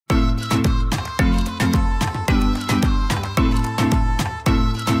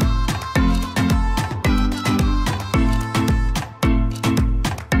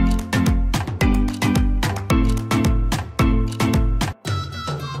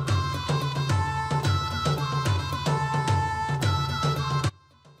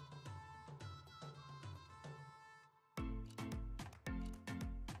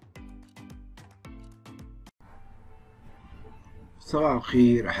صباح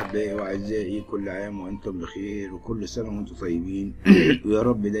الخير أحبائي وأعزائي، كل عام وأنتم بخير وكل سنة وأنتم طيبين ويا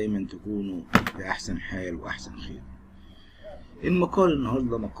رب دايما تكونوا في أحسن حال وأحسن خير. المقال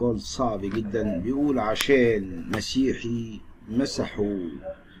النهاردة مقال صعب جدا، بيقول عشان مسيحي مسحوا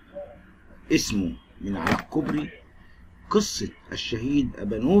اسمه من على الكوبري، قصة الشهيد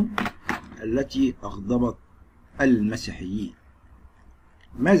ابانوب التي اغضبت المسيحيين.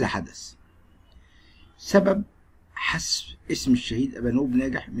 ماذا حدث؟ سبب حذف اسم الشهيد ابانوب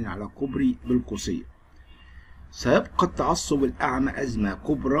ناجح من على كوبري بالقوصية. سيبقى التعصب الأعمى أزمة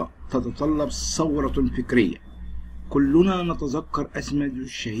كبرى تتطلب ثورة فكرية. كلنا نتذكر اسم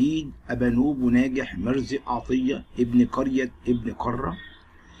الشهيد ابانوب ناجح مرزق عطية ابن قرية ابن قرة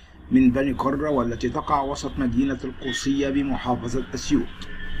من بني قرة، والتي تقع وسط مدينة القوبطية بمحافظة أسيوط،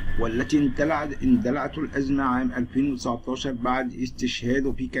 والتي اندلعت الأزمة عام 2019 بعد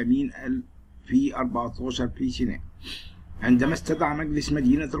استشهاده في كمين في 14 في سيناء، عندما استدعى مجلس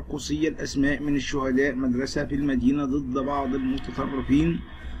مدينة القوبطية الأسماء من الشهداء مدرسة في المدينة ضد بعض المتطرفين،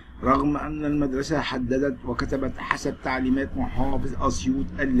 رغم أن المدرسة حددت وكتبت حسب تعليمات محافظ أسيوط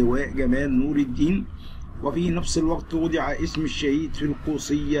اللواء جمال نور الدين. وفي نفس الوقت وضع اسم الشهيد في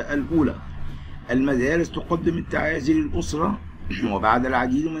القوبطية الأولى. المدارس تقدم التعازي للأسرة، وبعد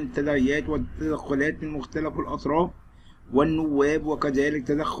العديد من التداعيات والتدخلات من مختلف الأطراف والنواب، وكذلك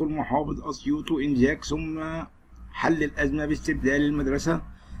تدخل محافظ أسيوط وإنذاك، ثم حل الأزمة باستبدال المدرسة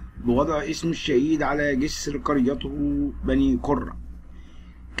بوضع اسم الشهيد على جسر قريته بني قرة.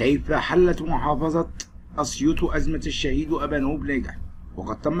 كيف حلت محافظة أسيوط أزمة الشهيد ابانوب ناجح؟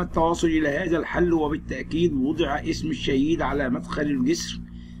 وقد تم التواصل إلى هذا الحل، وبالتأكيد وضع اسم الشهيد على مدخل الجسر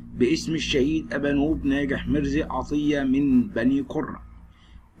باسم الشهيد ابانوب ناجح مرزق عطية من بني قرة،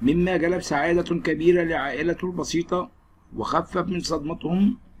 مما جلب سعادة كبيرة لعائلة البسيطة وخفف من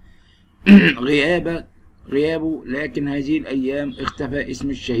صدمتهم غيابه. لكن هذه الأيام اختفى اسم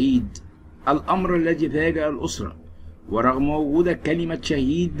الشهيد، الأمر الذي فاجأ الأسرة. ورغم وجود كلمة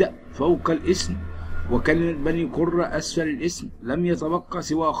شهيد فوق الاسم وكلمة بني قرة أسفل الاسم، لم يتبقى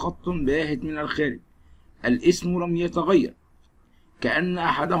سوى خط باهت من الخارج. الاسم لم يتغير، كأن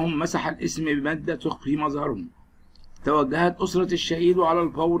أحدهم مسح الاسم بمادة تخفي مظهرهم. توجهت أسرة الشهيد على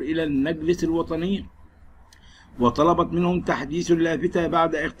الفور إلى المجلس الوطني وطلبت منهم تحديث اللافتة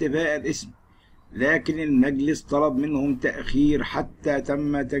بعد اختفاء الاسم، لكن المجلس طلب منهم تأخير حتى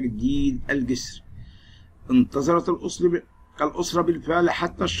تم تجديد الجسر. انتظرت الأسرة بالفعل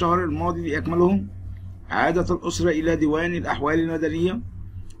حتى الشهر الماضي لأكملهم. عادت الأسرة إلى ديوان الأحوال المدنية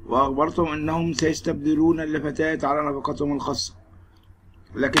وأخبرتهم أنهم سيستبدلون اللافتات على نفقتهم الخاصة،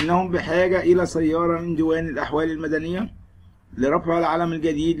 لكنهم بحاجة إلى سيارة من ديوان الأحوال المدنية لرفع العلم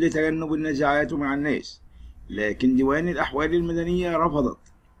الجديد لتجنب النزاعات مع الناس. لكن ديوان الأحوال المدنية رفضت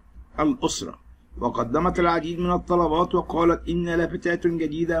الأسرة وقدمت العديد من الطلبات، وقالت إن لافتات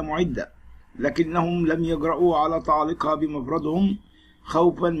جديدة معدة، لكنهم لم يجرؤوا على تعليقها بمفردهم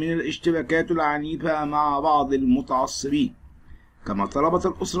خوفا من الاشتباكات العنيفة مع بعض المتعصبين. كما طلبت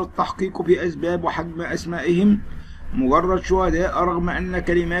الأسرة التحقيق في أسباب وحجم أسمائهم مجرد شهداء، رغم أن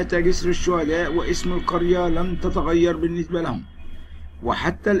كلمات جسر الشهداء واسم القرية لم تتغير بالنسبة لهم.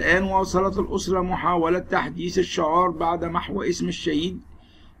 وحتى الآن واصلت الأسرة محاولة تحديث الشعار بعد محو اسم الشهيد،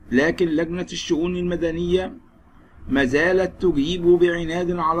 لكن لجنة الشؤون المدنية ما زالت تجيب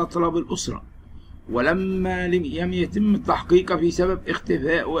بعناد على طلب الأسرة، ولما لم يتم التحقيق في سبب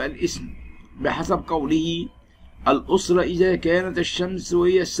اختفاء الاسم بحسب قوله الأسرة إذا كانت الشمس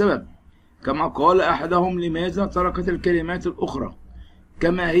هي السبب، كما قال أحدهم لماذا تركت الكلمات الأخرى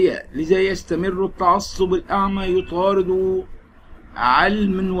كما هي؟ لذا يستمر التعصب الأعمى يطارد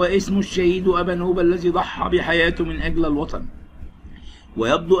علم واسم الشهيد ابانوب الذي ضحى بحياته من أجل الوطن.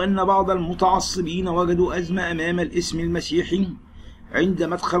 ويبدو أن بعض المتعصبين وجدوا أزمة أمام الاسم المسيحي عند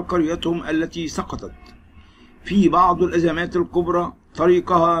مدخل قريتهم التي سقطت في بعض الأزمات الكبرى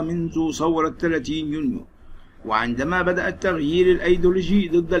طريقها منذ ثورة 30 يونيو، وعندما بدأ التغيير الأيديولوجي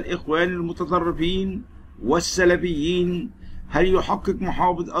ضد الإخوان المتطرفين والسلفيين. هل يحقق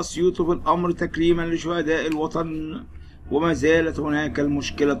محافظ أسيوط في الأمر تكريما لشهداء الوطن؟ وما زالت هناك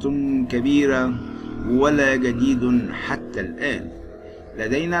المشكلة كبيرة ولا جديد حتى الآن.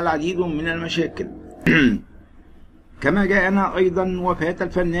 لدينا العديد من المشاكل. كما جاءنا أيضا وفاة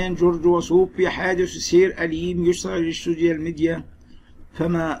الفنان جورج وسوف في حادث سير أليم يشتغل السوشيال ميديا.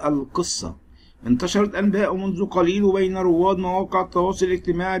 فما القصة؟ انتشرت أنباء منذ قليل بين رواد مواقع التواصل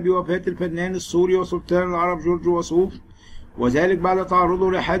الاجتماعي بوفاة الفنان السوري وسلطان العرب جورج وسوف، وذلك بعد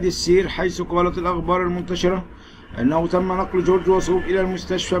تعرضه لحادث سير، حيث قالت الأخبار المنتشرة أنه تم نقل جورج وسوف إلى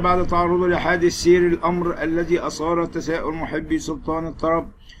المستشفى بعد تعرضه لحادث سير، الأمر الذي أثار تساؤل محبي سلطان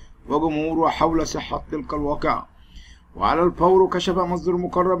الطرب وجمهوره حول صحة تلك الواقعة. وعلى الفور كشف مصدر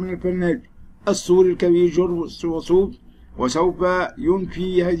مقرب من الفنان السوري الكبير جورج وسوف، وسوف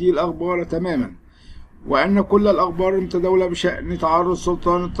ينفي هذه الأخبار تماما، وأن كل الأخبار المتداولة بشأن تعرض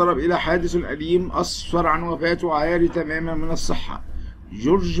سلطان الطرب إلى حادث أليم أسفر عن وفاته عاري تماما من الصحة.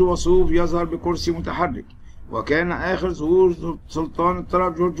 جورج وسوف يظهر بكرسي متحرك، وكان آخر ظهور سلطان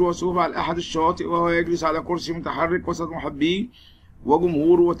الطرب جورج وسوف على أحد الشواطئ وهو يجلس على كرسي متحرك وسط محبيه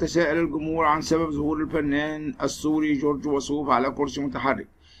وجمهوره، وتساءل الجمهور عن سبب ظهور الفنان السوري جورج وسوف على كرسي متحرك،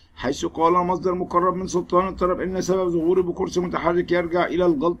 حيث قال مصدر مقرب من سلطان الطرب إن سبب ظهوره بكرسي متحرك يرجع إلى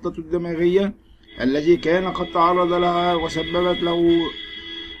الجلطة الدماغية التي كان قد تعرض لها وسببت له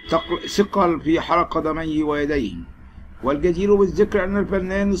ثقل في حلق قدميه ويديه. والجدير بالذكر أن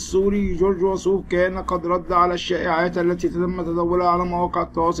الفنان السوري جورج وسوف كان قد رد على الشائعات التي تم تداولها على مواقع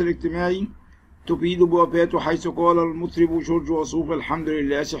التواصل الاجتماعي تفيد بوفاته، حيث قال المطرب جورج وسوف: الحمد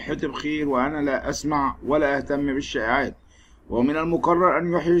لله صحتي بخير وأنا لا أسمع ولا أهتم بالشائعات. ومن المقرر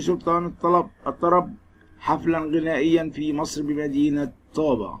أن يحيي سلطان الطرب حفلا غنائيا في مصر بمدينة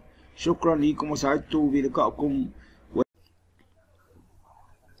طابة. شكرا لكم وسعدت بلقائكم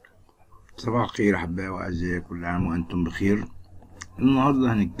صباح الخير أحبائي وأعزائي، كل عام وأنتم بخير.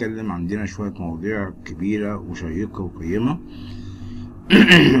 النهاردة هنتكلم، عندنا شوية مواضيع كبيرة وشيقة وقيمة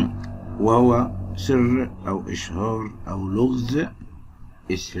وهو سر أو إشهار أو لغز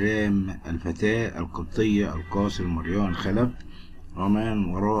إسلام الفتاة القبطية القاصر مريان خلف ومن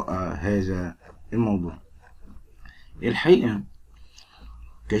وراء هذا الموضوع. الحقيقة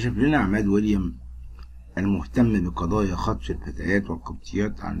كشف لنا عماد ويليام المهتم بقضايا خطف الفتيات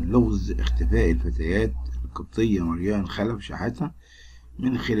والقبطيات عن لغز اختفاء الفتيات القبطية مريان خلف شحاتة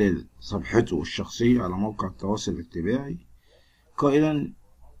من خلال صفحته الشخصية على موقع التواصل الاجتماعي، قائلا: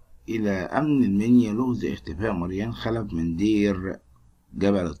 إلى أمن المنيا لغز اختفاء مريان خلف من دير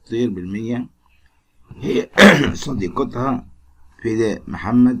جبل الطير بالمنيا، هي صديقتها فداء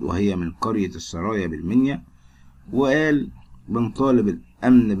محمد وهي من قرية السرايا بالمنيا، وقال: بنطالب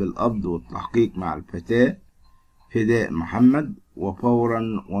الأمن بالقبض والتحقيق مع الفتاة فداء محمد وفورا،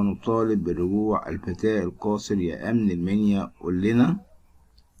 ونطالب برجوع الفتاة القاصر يا أمن المنيا قول لنا.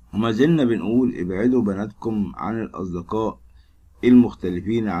 وما زلنا بنقول: ابعدوا بناتكم عن الأصدقاء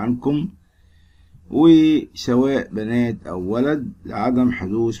المختلفين عنكم، وسواء بنات أو ولد، لعدم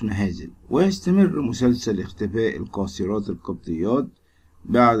حدوث مهازل. ويستمر مسلسل اختفاء القاصرات القبطيات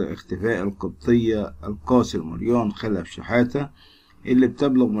بعد اختفاء القبطية القاصر مريان خلف شحاتة اللي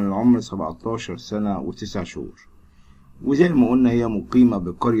بتبلغ من العمر 17 سنة و9 شهور، وزي ما قلنا هي مقيمة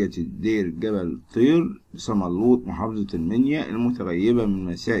بقرية الدير جبل الطير بسملوط محافظة المنيا، المتغيبة من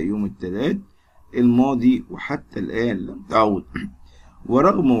مساء يوم الثلاث الماضي وحتى الآن لم تعود،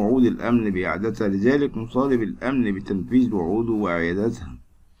 ورغم وعود الأمن بإعادتها. لذلك نطالب الأمن بتنفيذ وعوده وإعادتها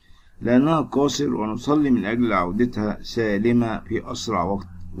لأنها قاصر، ونصلي من أجل عودتها سالمة في أسرع وقت.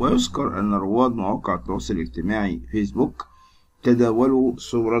 ويذكر أن رواد مواقع التواصل الاجتماعي فيسبوك تداولوا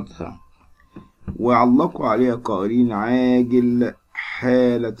صورتها وعلقوا عليها قائلين: عاجل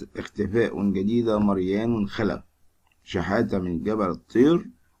حالة اختفاء جديدة مريان خلف شحاتة من جبل الطير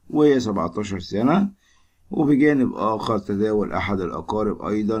وهي 17 سنة. وبجانب آخر تداول أحد الأقارب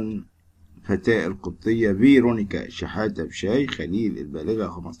أيضا فتاة القبطية فيرونيكا شحاتة بشاي خليل البالغة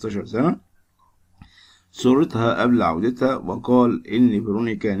 15 سنة صورتها قبل عودتها، وقال إن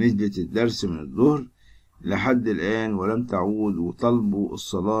فيرونيكا نزلت الدرس من الظهر لحد الآن ولم تعود، وطلبوا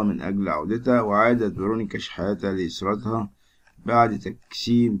الصلاة من أجل عودتها. وعادت فيرونيكا شحاتة لأسرتها بعد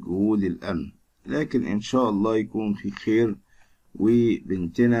تكثيف جهود الأمن، لكن إن شاء الله يكون في خير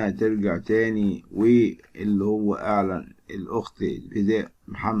وبنتنا ترجع تاني. واللي هو أعلن الأخت فداء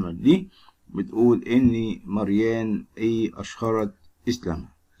محمد دي بتقول إن مريان أشهرت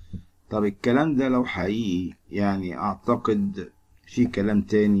إسلامها. طب الكلام ده لو حقيقي يعني أعتقد في كلام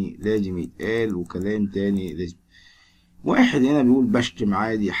تاني لازم يتقال، وكلام تاني لازم. واحد هنا بيقول: بشتم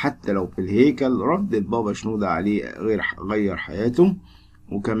عادي حتى لو في الهيكل. رد البابا شنودة عليه: غير حياته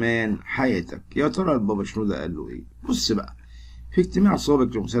وكمان حياتك. يا ترى البابا شنودة قال له ايه؟ بص بقى، في اجتماع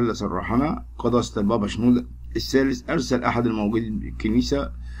سابق لمثلث الرحمة قداسة البابا شنودة الثالث أرسل أحد الموجودين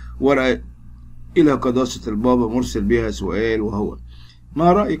بالكنيسة ورقة إلى قداسة البابا مرسل بها سؤال، وهو: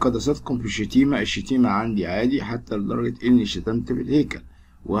 ما رأي قداستكم في الشتيمة؟ الشتيمة عندي عادي حتى لدرجة إني شتمت في الهيكل،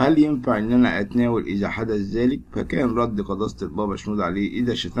 وهل ينفع إن أنا أتناول إذا حدث ذلك؟ فكان رد قداسة البابا شنودة عليه: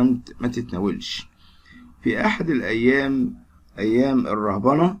 إذا شتمت ما تتناولش. في أحد الأيام أيام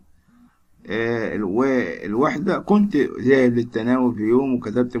الرهبنة الوحدة كنت ذاهب للتناول في يوم،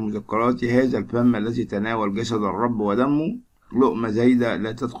 وكتبت مذكراتي: هذا الفم الذي تناول جسد الرب ودمه لقمة زايدة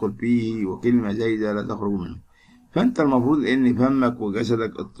لا تدخل فيه وكلمة زايدة لا تخرج منه. فأنت المفروض إن فمك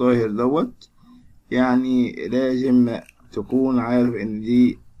وجسدك الطاهر دوت يعني لازم تكون عارف ان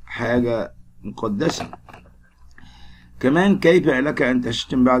دي حاجة مقدسة. كمان كيف لك ان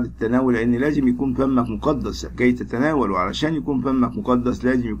تشتم بعد التناول؟ لان لازم يكون فمك مقدس كي تتناول، وعلشان يكون فمك مقدس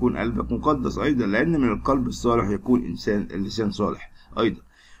لازم يكون قلبك مقدس ايضا، لان من القلب الصالح يكون اللسان صالح ايضا.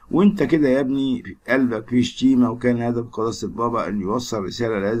 وانت كده يا ابني قلبك فيه شتيمة، وكان هدف قداسة البابا ان يوصل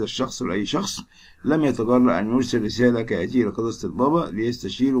رسالة لهذا الشخص ولأي شخص لم يتجرأ ان يرسل رسالة كهذه لقداسة البابا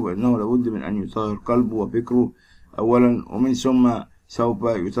ليستشيره بانه لابد من ان يطهر قلبه وفكره اولا، ومن ثم سوف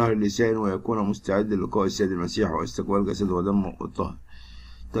يطهر اللسان ويكون مستعد للقاء السيد المسيح واستقبال جسده ودمه الطاهر.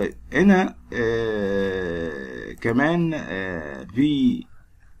 طيب هنا كمان في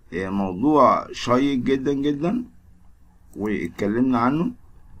موضوع شيق جدا جدا واتكلمنا عنه.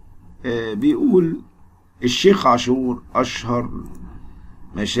 بيقول الشيخ عاشور أشهر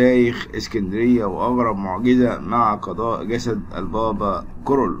مشايخ اسكندرية وأغرب معجزة مع قضاء جسد البابا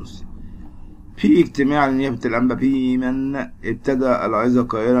كورولوس. في اجتماع لنيافة الأنبا في من ابتدى العظة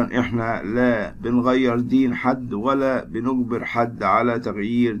قائلا احنا لا بنغير دين حد ولا بنجبر حد على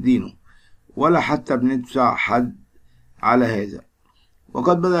تغيير دينه ولا حتى بندفع حد على هذا.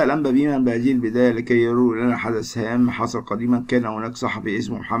 وقد بدأ الأنبا بيما بهذه البداية لكي يروا لنا حدث هام حصل قديما. كان هناك صحفي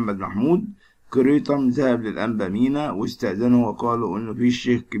اسمه محمد محمود قريطم ذهب للأنبا مينا واستأذنه وقالوا إنه في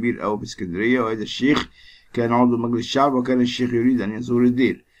شيخ كبير أوي في اسكندرية، وهذا الشيخ كان عضو مجلس الشعب، وكان الشيخ يريد أن يزور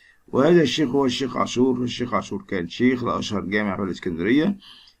الدير، وهذا الشيخ هو الشيخ عاشور. والشيخ عاشور كان شيخ لأشهر جامع في الإسكندرية،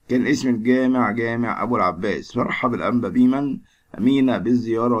 كان اسم الجامع جامع أبو العباس. فرحب الأنبا بيما مينا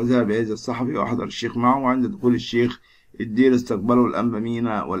بالزيارة وذهب هذا الصحفي وحضر الشيخ معه، وعند دخول الشيخ الدير استقبلوا الأنبا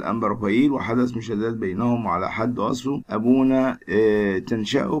مينا والأنبا رفايل وحدث مشادات بينهم، وعلى حد وصفه أبونا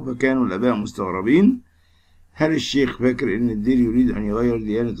تنشأه، فكانوا الآباء مستغربين هل الشيخ فاكر إن الدير يريد أن يغير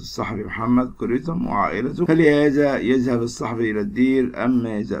ديانة الصحفي محمد قريطم وعائلته؟ فلهذا يذهب الصحفي إلى الدير أم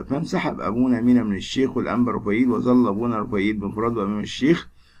ماذا؟ فانسحب أبونا مينا من الشيخ والأنبا رفايل، وظل أبونا رفايل بمفرده أمام الشيخ،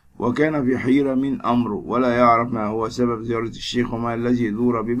 وكان في حيرة من أمره ولا يعرف ما هو سبب زيارة الشيخ وما الذي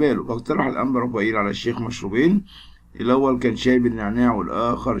يدور بباله. فاقترح الأنبا رفايل على الشيخ مشروبين، الأول كان شاي بالنعناع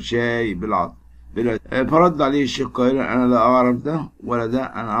والآخر شاي بالعظات. فرد عليه الشيخ قائلا أنا لا أعرف ده ولا ده،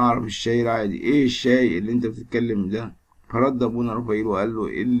 أنا أعرف الشاي العادي. إيه الشاي اللي أنت بتتكلم ده؟ فرد أبونا رفايل وقال له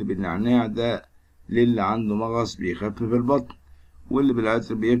اللي بالنعناع ده للي عنده مغص بيخفف البطن، واللي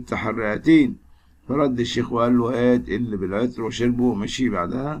بالعطر بيفتح الرئتين. فرد الشيخ وقال له هات اللي بالعطر وشربه ومشي.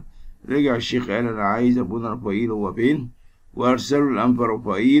 بعدها رجع الشيخ قال أنا عايز أبونا رفايل هو فين، وأرسله الأنبا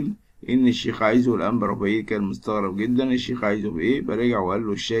رفايل إن الشيخ عايزه. الأنبا رفايل كان مستغرب جدا الشيخ عايزه بإيه، فرجع وقال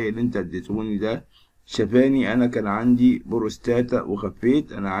له الشاي اللي أنت اديتهوني ده شفاني، أنا كان عندي بروستاتا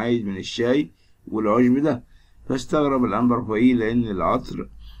وخفيت، أنا عايز من الشاي والعشب ده. فاستغرب الأنبا رفايل لأن العطر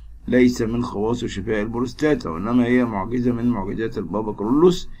ليس من خواص شفاء البروستاتا، وإنما هي معجزة من معجزات البابا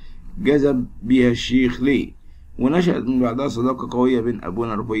كورولوس جذب بها الشيخ ليه. ونشأت من بعدها صداقة قوية بين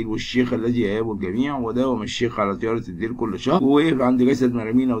أبونا رفايل والشيخ الذي يهابه الجميع، وداوم الشيخ على زيارة الدير كل شهر، ووقف عند جسد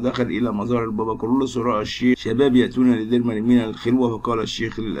مريمينا ودخل إلى مزار البابا كورولوس، ورأى الشيخ شباب يأتون لدير مريمينا للخلوة. فقال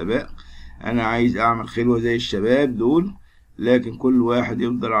الشيخ للآباء أنا عايز أعمل خلوة زي الشباب دول، لكن كل واحد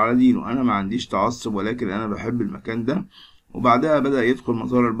يفضل على دينه، أنا ما عنديش تعصب ولكن أنا بحب المكان ده. وبعدها بدأ يدخل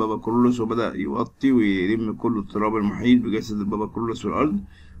مزار البابا كورولوس وبدأ يوطي ويلم كل التراب المحيط بجسد البابا كورولوس في الأرض،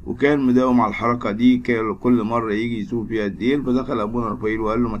 وكان مداوم على الحركة دي كل مرة يجي يزور فيها الدير. فدخل أبونا رفايل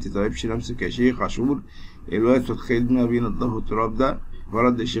وقال له ما تتعبش نفسك يا شيخ عاشور، الوقت في الخدمة بينضفوا التراب ده.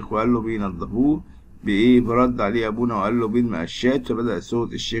 فرد الشيخ وقال له بينضفوه بإيه؟ فرد عليه أبونا وقال له بالمقشات. فبدأ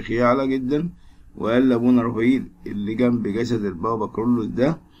صوت الشيخ يعلى جدا، وقال لأبونا رفايل اللي جنب جسد البابا كورولوس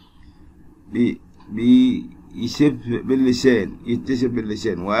ده يسف باللسان، يتسف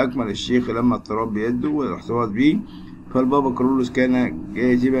باللسان. وأكمل الشيخ لما التراب بيده والاحتفاظ بيه. فالبابا كورولوس كان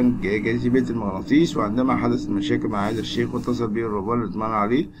جاذبية المغناطيس، وعندما حدثت مشاكل مع هذا الشيخ واتصل به الرهبان اطمأن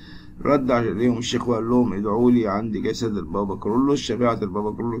عليه، رد عليهم الشيخ وقال لهم ادعوا لي عند جسد البابا كورولوس، شفاعة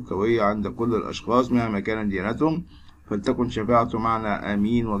البابا كورولوس قوية عند كل الأشخاص مهما كانت ديانتهم، فلتكن شفاعته معنا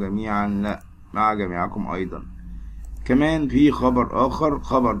آمين، وجميعا مع جميعكم أيضا. كمان في خبر آخر،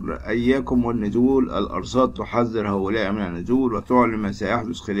 خبر إياكم والنزول، الأرصاد تحذر هؤلاء من النزول وتعلن ما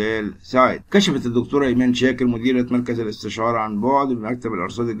سيحدث خلال ساعات. كشفت الدكتورة إيمان شاكر مديرة مركز الاستشعار عن بعد بمكتب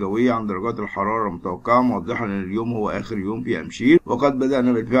الأرصاد الجوية عن درجات الحرارة المتوقعة، موضحة أن اليوم هو آخر يوم في أمشير، وقد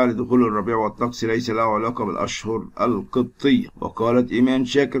بدأنا بالفعل دخول الربيع، والطقس ليس له علاقة بالأشهر القبطية. وقالت إيمان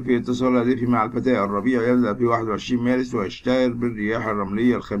شاكر في اتصال هاتفي مع الفتاة الربيع يبدأ في 21 مارس ويشتهر بالرياح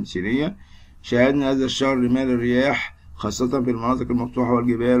الرملية الخمسينية. شاهدنا هذا الشهر رمال الرياح خاصة في المناطق المفتوحة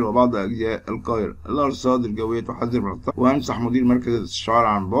والجبال وبعض أجزاء القاهرة. الأرصاد الجوية تحذر من الطقس، وينصح مدير مركز الاستشعار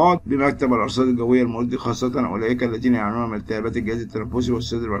عن بعد بمكتب الأرصاد الجوية المرضي، خاصة أولئك الذين يعانون من التهابات الجهاز التنفسي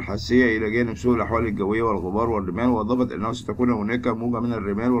والصدر والحساسية، إلى جانب سوء الأحوال الجوية والغبار والرمال. وأضافت أنه ستكون هناك موجة من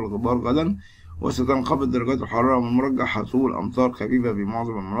الرمال والغبار غدا، وستنخفض درجات الحرارة، من المرجح حصول أمطار خفيفة في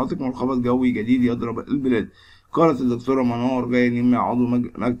معظم المناطق، وانخفاض جوي جديد يضرب البلاد. قالت الدكتورة منار غانم عضو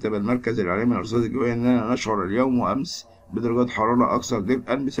مكتب المركز الإعلامي للأرصاد الجوية أننا نشعر اليوم وأمس بدرجات حرارة أكثر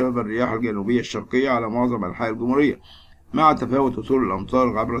دفئا بسبب الرياح الجنوبية الشرقية على معظم أنحاء الجمهورية، مع تفاوت وصول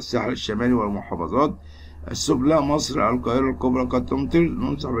الأمطار عبر الساحل الشمالي والمحافظات السفلى. مصر القاهرة الكبرى قد تمطر،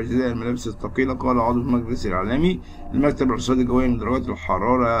 ننصح بارتداء الملابس الثقيلة. قال عضو المجلس الإعلامي لمكتب الأرصاد الجوية أن درجات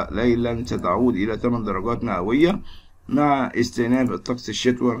الحرارة ليلا ستعود إلى 8 درجات مئوية مع استئناف الطقس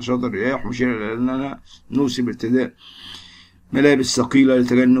الشتوي ونشاط الرياح، مشيرا إلى أننا نوصي بارتداء ملابس ثقيلة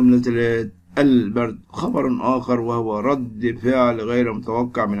لتجنب نزلات البرد. خبر آخر وهو رد فعل غير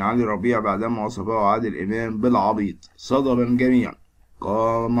متوقع من علي ربيع بعدما وصفه عادل إمام بالعبيط. صدم الجميع.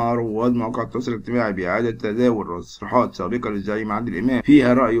 قام رواد مواقع التواصل الاجتماعي بإعادة تداول تصريحات سابقة للزعيم عادل إمام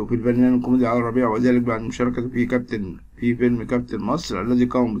فيها رأيه في الفنان الكوميدي علي ربيع، وذلك بعد مشاركته في فيلم كابتن مصر الذي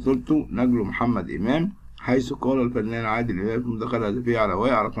قام بطولته نجله محمد إمام، حيث قال الفنان عادل إمام في مداخلة هاتفية على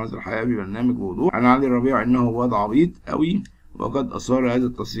وائع على قناة الحياة في برنامج بوضوح عن علي ربيع إنه واد عبيط أوي، وقد أثار هذا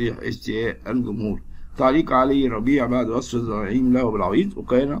التصريح استياء الجمهور. تعليق علي ربيع بعد وصف الزعيم له بالعبيط.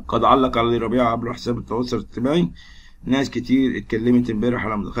 وكان قد علق علي ربيع عبر حساب التواصل الاجتماعي. ناس كتير اتكلمت امبارح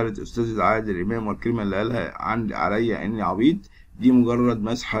على مداخلة أستاذ عادل إمام، والكلمة اللي قالها عليا إني عبيط دي مجرد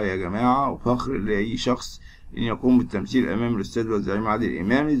مسحة يا جماعة، وفخر لأي شخص إن يقوم بالتمثيل أمام الأستاذ والزعيم عادل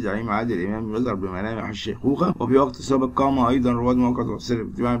إمام. الزعيم عادل إمام يظهر بملامح الشيخوخة. وفي وقت سابق قام أيضا رواد مواقع التواصل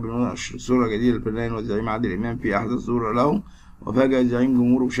الاجتماعي بنشر صورة جديدة للفنان والزعيم عادل إمام في أحدث صورة له، وفاجأ الزعيم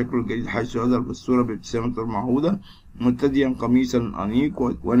جمهوره بشكله الجديد، حيث يظهر في الصورة بابتسامة المعهودة مرتديا قميصا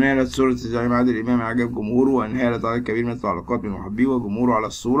أنيق. ونالت صورة الزعيم عادل إمام إعجاب جمهوره، وانهالت عدد كبير من التعليقات من محبيه وجمهوره على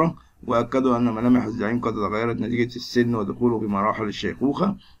الصورة، وأكدوا أن ملامح الزعيم قد تغيرت نتيجة السن ودخوله في مراحل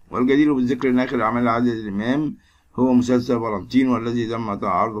الشيخوخة. والجدير بالذكر أن آخر أعمال عادل إمام هو مسلسل فالنتين، والذي تم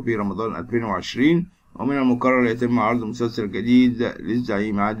عرضه في رمضان 2020، ومن المقرر يتم عرض مسلسل جديد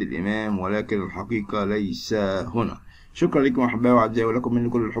للزعيم عادل إمام، ولكن الحقيقة ليس هنا. شكرا لكم أحبائي وأعزائي، ولكم مني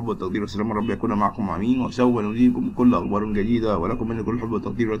كل الحب والتقدير والسلام، رب يكون معكم آمين. وسوف نريكم كل أخبار جديدة، ولكم مني كل الحب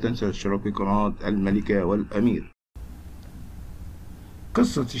والتقدير، ولا تنسى الاشتراك في قناة الملكة والأمير.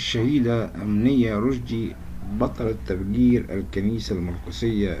 قصة الشهيدة أمنية رشدي بطلة تفجير الكنيسة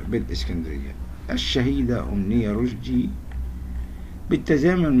الملكوسية بالإسكندرية. الشهيدة أمنية رشدي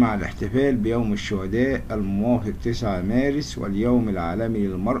بالتزامن مع الاحتفال بيوم الشهداء الموافق 9 مارس واليوم العالمي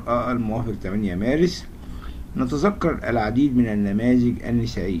للمرأة الموافق 8 مارس، نتذكر العديد من النماذج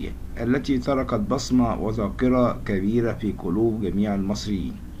النسائية التي تركت بصمة وذاكرة كبيرة في قلوب جميع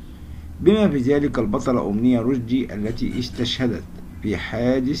المصريين، بما في ذلك البطلة أمنية رشدي التي استشهدت في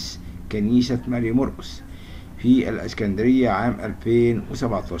حادث كنيسة ماري مرقس في الإسكندرية عام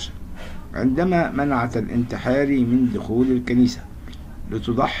 2017 عندما منعت الانتحاري من دخول الكنيسة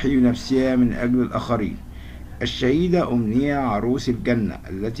لتضحي بنفسها من أجل الآخرين. الشهيدة أمنية عروس الجنة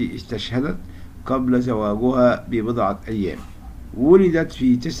التي استشهدت قبل زواجها ببضعة أيام، ولدت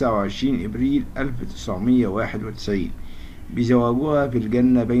في 29 إبريل 1991 بزواجها في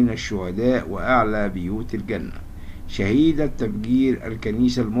الجنة بين الشهداء وأعلى بيوت الجنة، شهيدة تفجير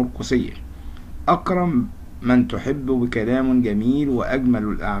الكنيسة المرقسية. أكرم من تحب بكلام جميل وأجمل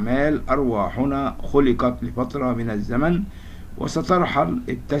الأعمال، أرواحنا خلقت لفترة من الزمن وسترحل،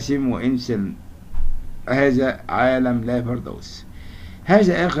 ابتسم وانسى هذا عالم لا فردوس.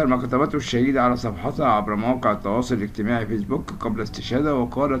 هذا آخر ما كتبته الشهيدة على صفحتها عبر مواقع التواصل الاجتماعي فيسبوك قبل استشهادها.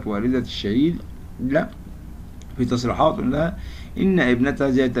 وقالت والدة الشهيد في تصريحات لها إن ابنتها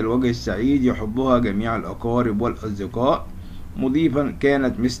ذات الوجه السعيد يحبها جميع الأقارب والأصدقاء، مضيفا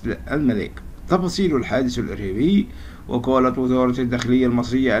كانت مثل الملكة. تفاصيل الحادث الإرهابي. وقالت وزارة الداخلية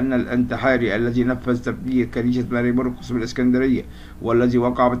المصرية أن الانتحاري الذي نفذ تفجير كنيسة ماري مرقس بالإسكندرية والذي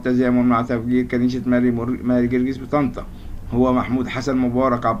وقع بالتزامن مع تفجير كنيسة ماري جرجس بطنطا هو محمود حسن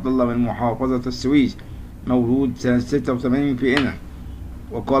مبارك عبد الله من محافظة السويس، مولود سنة 86 في قنا.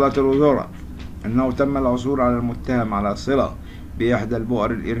 وقالت الوزارة أنه تم العثور على المتهم على صلة بإحدى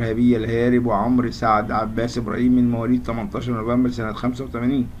البؤر الإرهابية الهارب وعمر سعد عباس إبراهيم من مواليد 18 نوفمبر سنة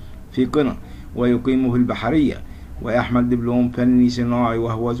 85 في قنا، ويقيم في البحرية، ويحمل دبلوم فني صناعي،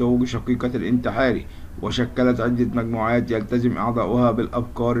 وهو زوج شقيقة الانتحاري. وشكلت عدة مجموعات يلتزم أعضاؤها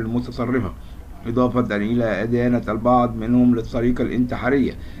بالأفكار المتطرفة، إضافة إلى إدانة البعض منهم للطريقة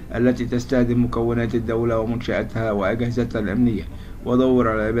الانتحارية التي تستهدف مكونات الدولة ومنشآتها وأجهزتها الأمنية. ودور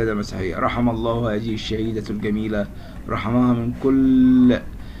على العبادة المسيحية. رحم الله هذه الشهيدة الجميلة، رحمها من كل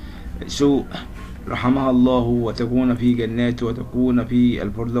سوء، رحمها الله، وتكون في جنات وتكون في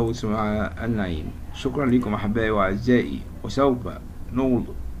الفردوس مع النعيم. شكرا لكم أحبائي وأعزائي، وسوف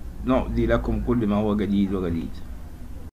نقضي لكم كل ما هو جديد وجديد.